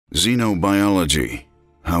Xenobiology,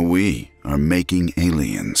 how we are making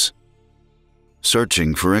aliens.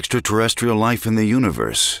 Searching for extraterrestrial life in the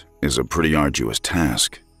universe is a pretty arduous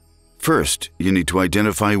task. First, you need to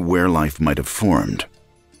identify where life might have formed.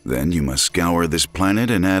 Then you must scour this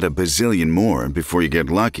planet and add a bazillion more before you get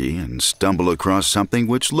lucky and stumble across something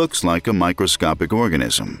which looks like a microscopic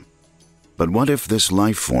organism. But what if this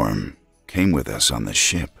life form came with us on the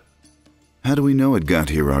ship? How do we know it got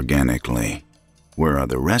here organically? Where are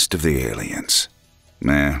the rest of the aliens?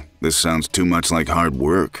 Nah, this sounds too much like hard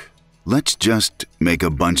work. Let's just make a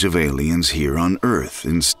bunch of aliens here on Earth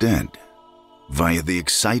instead, via the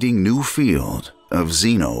exciting new field of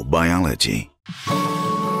xenobiology.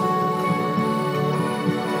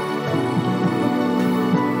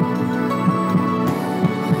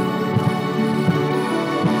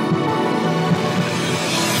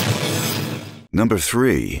 Number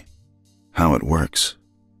 3. How it works.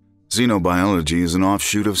 Xenobiology is an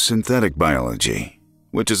offshoot of synthetic biology,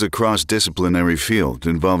 which is a cross-disciplinary field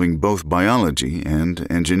involving both biology and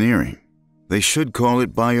engineering. They should call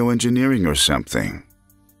it bioengineering or something.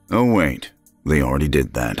 Oh wait, they already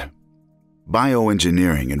did that.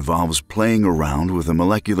 Bioengineering involves playing around with the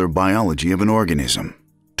molecular biology of an organism,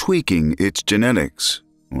 tweaking its genetics,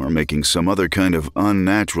 or making some other kind of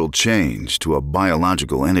unnatural change to a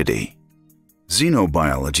biological entity.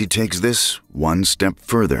 Xenobiology takes this one step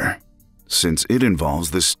further, since it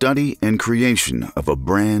involves the study and creation of a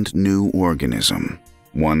brand new organism,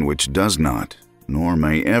 one which does not, nor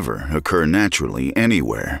may ever, occur naturally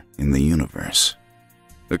anywhere in the universe.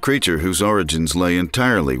 A creature whose origins lay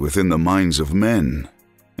entirely within the minds of men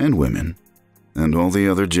and women, and all the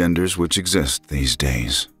other genders which exist these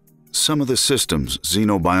days. Some of the systems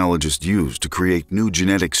xenobiologists use to create new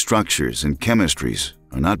genetic structures and chemistries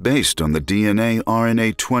are not based on the DNA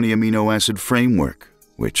RNA 20 amino acid framework,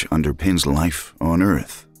 which underpins life on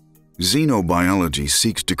Earth. Xenobiology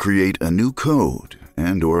seeks to create a new code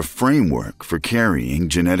and/or framework for carrying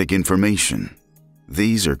genetic information.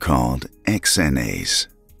 These are called XNAs,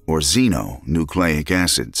 or xenonucleic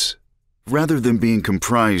acids. Rather than being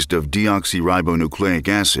comprised of deoxyribonucleic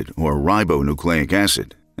acid or ribonucleic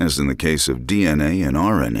acid, as in the case of DNA and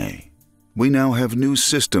RNA, we now have new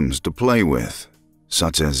systems to play with,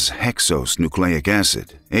 such as hexose nucleic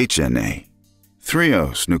acid, HNA,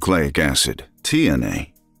 threose nucleic acid,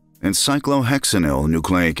 TNA, and cyclohexanyl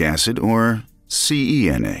nucleic acid, or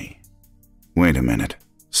CENA. Wait a minute.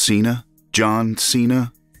 Cena? John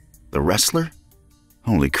Cena? The wrestler?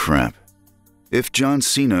 Holy crap. If John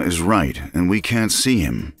Cena is right and we can't see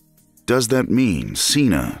him, does that mean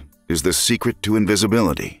Cena is the secret to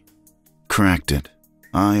invisibility? Cracked it.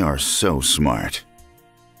 I are so smart.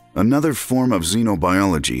 Another form of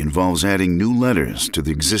xenobiology involves adding new letters to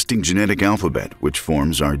the existing genetic alphabet which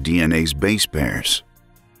forms our DNA's base pairs.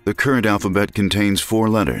 The current alphabet contains 4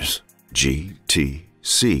 letters, G, T,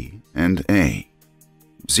 C, and A.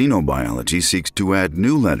 Xenobiology seeks to add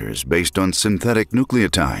new letters based on synthetic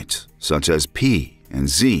nucleotides, such as P and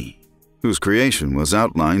Z, whose creation was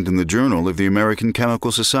outlined in the Journal of the American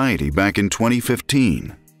Chemical Society back in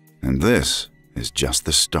 2015. And this is just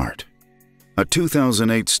the start. A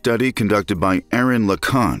 2008 study conducted by Aaron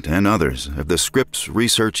LeConte and others of the Scripps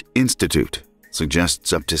Research Institute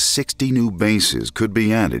suggests up to 60 new bases could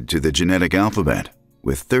be added to the genetic alphabet,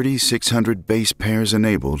 with 3,600 base pairs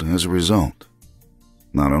enabled as a result.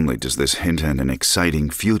 Not only does this hint at an exciting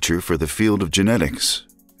future for the field of genetics,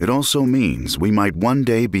 it also means we might one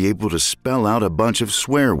day be able to spell out a bunch of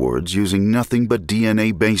swear words using nothing but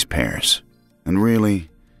DNA base pairs. And really,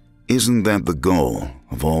 isn't that the goal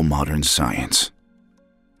of all modern science?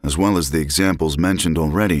 As well as the examples mentioned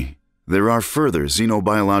already, there are further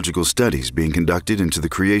xenobiological studies being conducted into the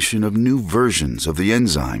creation of new versions of the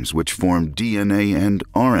enzymes which form DNA and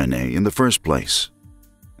RNA in the first place,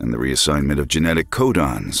 and the reassignment of genetic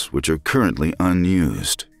codons which are currently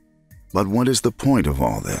unused. But what is the point of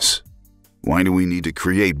all this? Why do we need to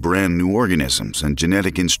create brand new organisms and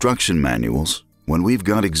genetic instruction manuals when we've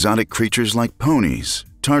got exotic creatures like ponies,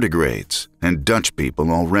 tardigrades, and Dutch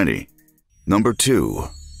people already? Number 2.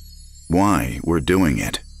 Why we're doing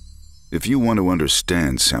it. If you want to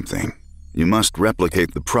understand something, you must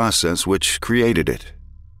replicate the process which created it.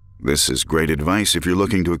 This is great advice if you're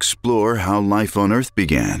looking to explore how life on Earth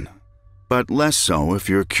began, but less so if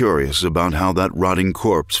you're curious about how that rotting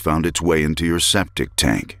corpse found its way into your septic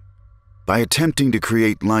tank. By attempting to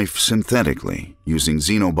create life synthetically using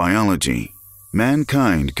xenobiology,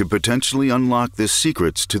 mankind could potentially unlock the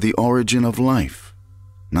secrets to the origin of life,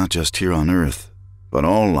 not just here on Earth, but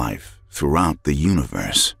all life throughout the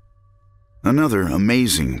universe. Another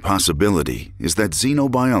amazing possibility is that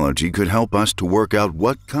xenobiology could help us to work out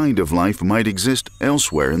what kind of life might exist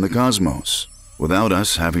elsewhere in the cosmos, without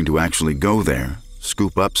us having to actually go there,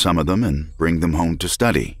 scoop up some of them, and bring them home to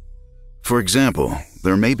study. For example,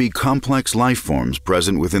 there may be complex life forms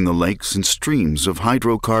present within the lakes and streams of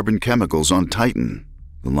hydrocarbon chemicals on Titan,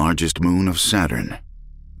 the largest moon of Saturn.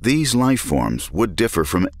 These life forms would differ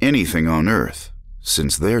from anything on Earth,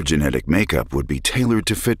 since their genetic makeup would be tailored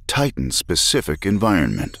to fit Titan's specific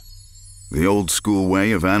environment. The old-school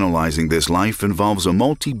way of analyzing this life involves a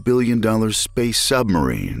multi-billion-dollar space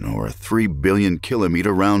submarine or a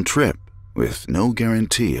 3-billion-kilometer round trip, with no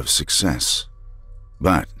guarantee of success.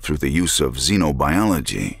 But through the use of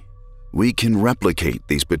xenobiology, we can replicate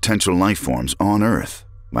these potential life forms on Earth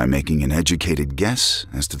by making an educated guess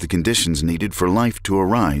as to the conditions needed for life to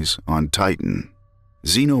arise on Titan.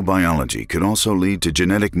 Xenobiology could also lead to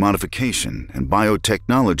genetic modification and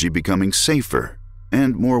biotechnology becoming safer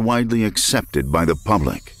and more widely accepted by the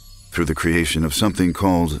public through the creation of something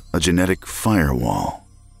called a genetic firewall.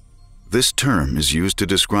 This term is used to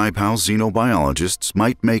describe how xenobiologists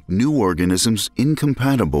might make new organisms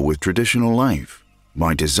incompatible with traditional life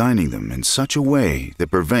by designing them in such a way that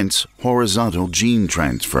prevents horizontal gene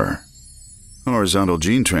transfer. Horizontal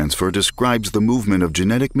gene transfer describes the movement of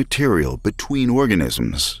genetic material between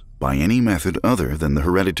organisms by any method other than the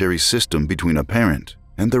hereditary system between a parent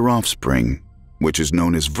and their offspring, which is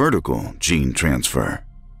known as vertical gene transfer.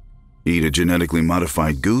 Eat a genetically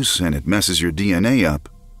modified goose and it messes your DNA up.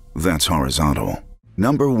 That's horizontal.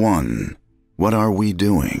 Number 1. What are we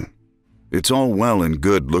doing? It's all well and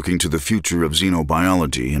good looking to the future of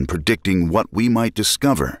xenobiology and predicting what we might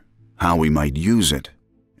discover, how we might use it,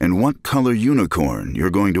 and what color unicorn you're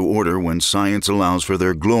going to order when science allows for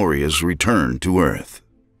their glorious return to Earth.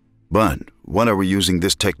 But what are we using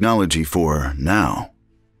this technology for now?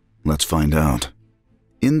 Let's find out.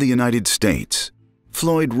 In the United States,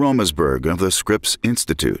 Floyd Romersberg of the Scripps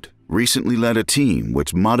Institute recently led a team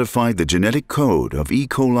which modified the genetic code of E.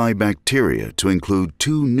 coli bacteria to include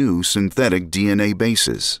 2 new synthetic DNA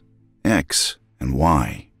bases, X and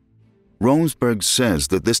Y. Romersberg says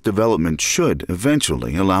that this development should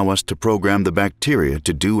eventually allow us to program the bacteria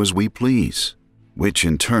to do as we please, which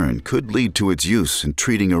in turn could lead to its use in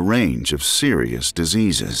treating a range of serious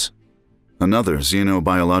diseases. Another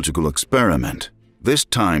xenobiological experiment, this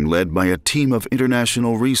time led by a team of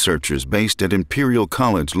international researchers based at Imperial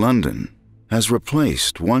College London, has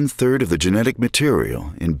replaced 1/3 of the genetic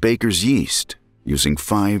material in baker's yeast using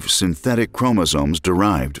 5 synthetic chromosomes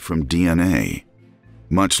derived from DNA.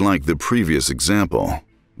 Much like the previous example,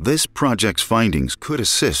 this project's findings could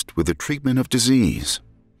assist with the treatment of disease,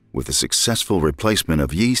 with a successful replacement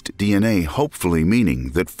of yeast DNA hopefully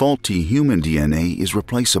meaning that faulty human DNA is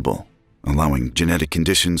replaceable, allowing genetic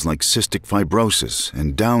conditions like cystic fibrosis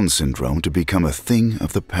and Down syndrome to become a thing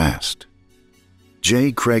of the past.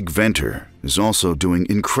 J. Craig Venter is also doing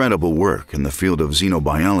incredible work in the field of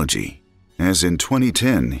xenobiology, as in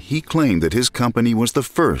 2010 he claimed that his company was the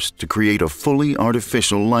first to create a fully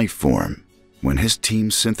artificial life form, when his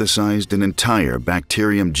team synthesized an entire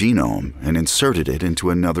bacterium genome and inserted it into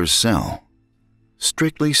another cell.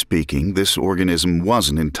 Strictly speaking, this organism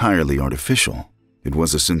wasn't entirely artificial. It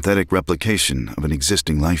was a synthetic replication of an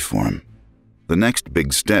existing life form. The next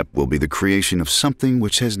big step will be the creation of something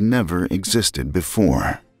which has never existed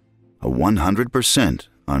before, a 100%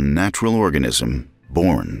 unnatural organism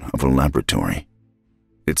born of a laboratory.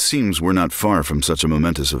 It seems we're not far from such a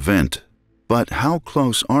momentous event, but how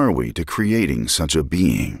close are we to creating such a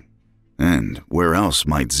being? And where else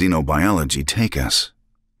might xenobiology take us?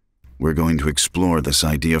 We're going to explore this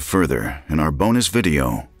idea further in our bonus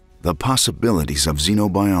video, The Possibilities of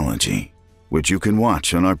Xenobiology, which you can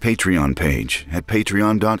watch on our Patreon page at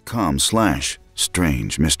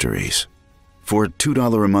patreon.com/strangemysteries. For a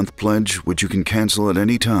 $2 a month pledge, which you can cancel at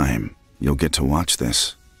any time, you'll get to watch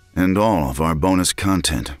this, and all of our bonus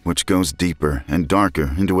content, which goes deeper and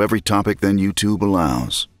darker into every topic than YouTube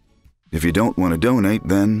allows. If you don't want to donate,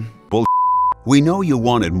 then We know you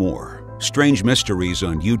wanted more. Strange Mysteries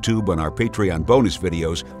on YouTube and our Patreon bonus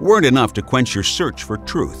videos weren't enough to quench your search for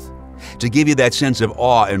truth, to give you that sense of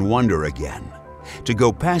awe and wonder again, to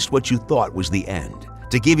go past what you thought was the end,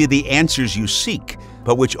 to give you the answers you seek,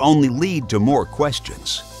 but which only lead to more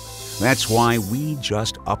questions. That's why we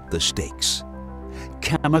just upped the stakes.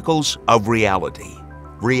 Chemicals of reality.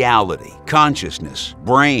 Reality, consciousness,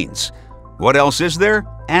 brains. What else is there?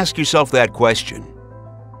 Ask yourself that question.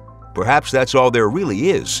 Perhaps that's all there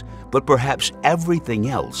really is, but perhaps everything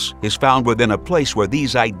else is found within a place where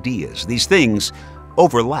these ideas, these things,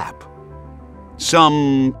 overlap.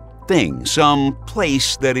 Some thing, some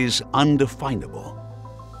place that is undefinable.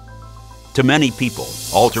 To many people,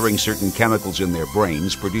 altering certain chemicals in their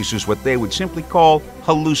brains produces what they would simply call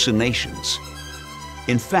hallucinations.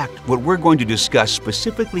 In fact, what we're going to discuss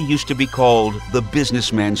specifically used to be called the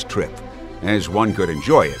businessman's trip, as one could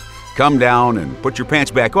enjoy it. Come down and put your pants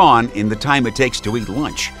back on in the time it takes to eat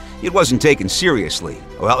lunch. It wasn't taken seriously,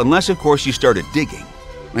 well, unless of course you started digging.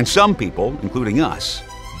 And some people, including us,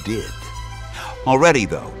 did. Already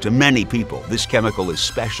though, to many people, this chemical is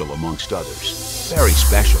special amongst others. Very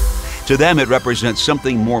special. To them it represents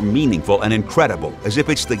something more meaningful and incredible, as if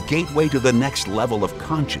it's the gateway to the next level of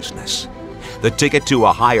consciousness. The ticket to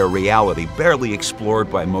a higher reality barely explored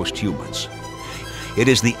by most humans. It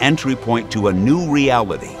is the entry point to a new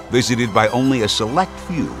reality, visited by only a select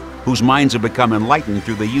few, whose minds have become enlightened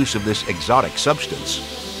through the use of this exotic substance.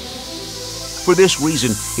 For this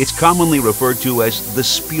reason, it's commonly referred to as the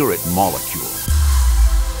spirit molecule.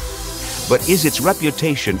 But is its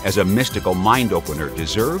reputation as a mystical mind-opener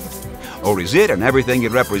deserved? Or is it, and everything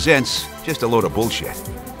it represents, just a load of bullshit?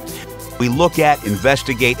 We look at,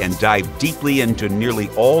 investigate, and dive deeply into nearly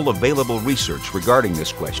all available research regarding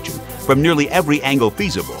this question, from nearly every angle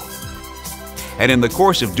feasible. And in the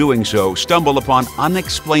course of doing so, stumble upon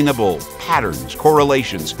unexplainable patterns,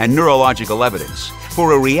 correlations, and neurological evidence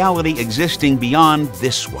for a reality existing beyond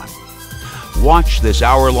this one. Watch this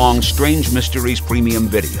hour-long Strange Mysteries premium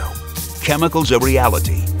video, Chemicals of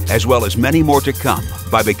Reality, as well as many more to come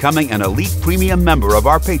by becoming an elite premium member of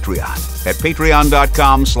our Patreon at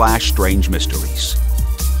patreon.com/strangemysteries.